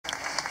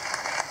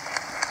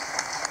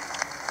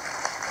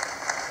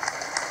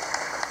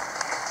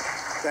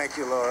Thank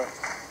you, Laura.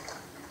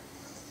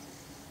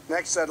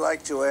 Next, I'd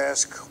like to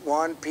ask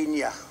Juan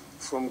Pina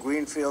from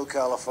Greenfield,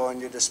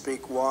 California, to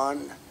speak.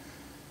 Juan,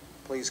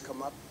 please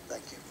come up.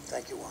 Thank you.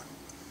 Thank you, Juan.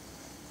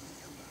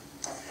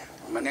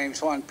 My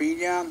name's Juan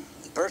Pina.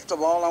 First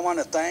of all, I want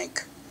to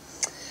thank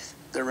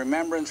the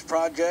Remembrance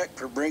Project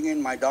for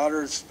bringing my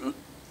daughter's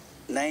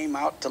name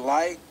out to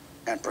light,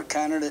 and for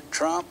candidate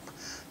Trump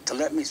to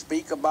let me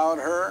speak about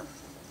her.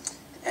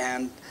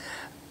 And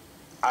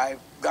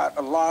I've got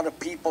a lot of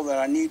people that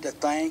I need to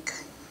thank.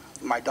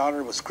 My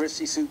daughter was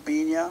Christy Sue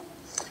Pina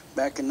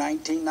back in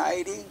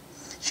 1990.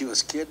 She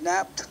was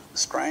kidnapped,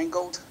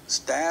 strangled,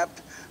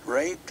 stabbed,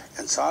 raped,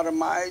 and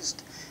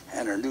sodomized,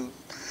 and her new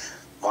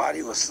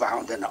body was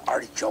found in an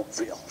artichoke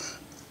field.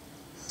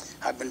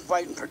 I've been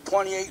fighting for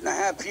 28 and a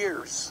half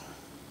years.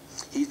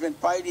 He's been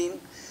fighting.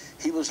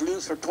 He was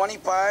loose for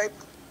 25.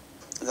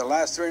 The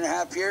last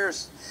 3.5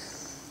 years,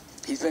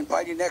 he's been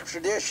fighting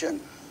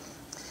extradition.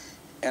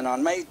 And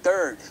on May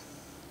 3rd,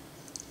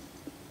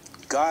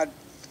 God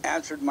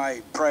answered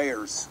my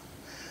prayers.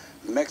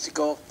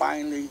 Mexico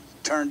finally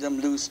turned him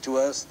loose to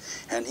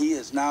us, and he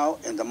is now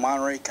in the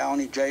Monterey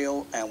County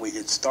Jail, and we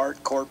can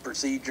start court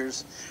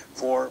procedures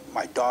for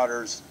my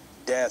daughter's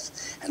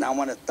death. And I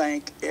want to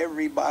thank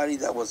everybody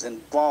that was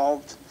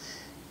involved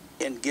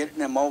in getting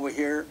him over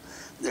here.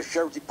 The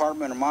Sheriff's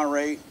Department of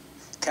Monterey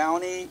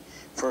County,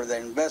 for the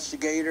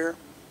investigator.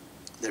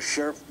 The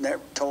sheriff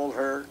never told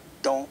her,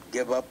 don't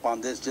give up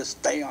on this, just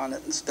stay on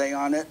it and stay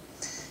on it.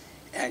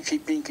 And she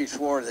pinky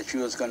swore that she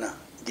was going to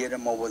get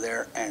him over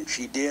there, and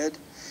she did.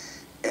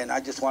 And I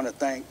just want to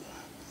thank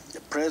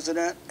the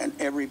president and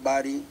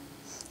everybody,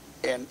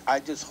 and I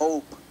just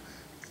hope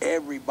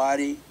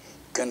everybody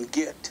can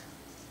get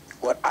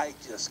what I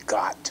just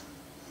got.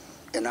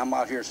 And I'm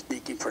out here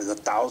speaking for the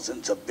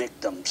thousands of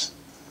victims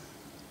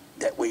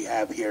that we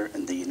have here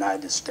in the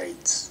United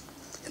States.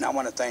 And I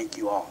want to thank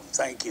you all.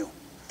 Thank you.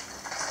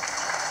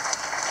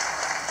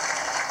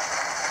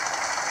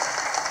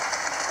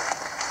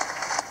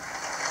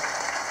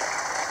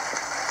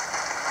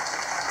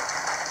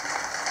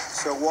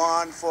 So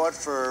Juan fought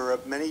for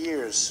many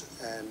years,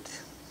 and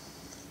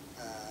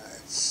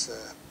it's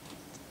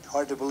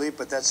hard to believe,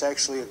 but that's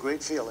actually a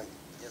great feeling.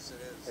 Yes,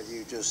 it is. And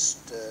you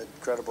just,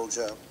 incredible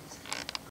job.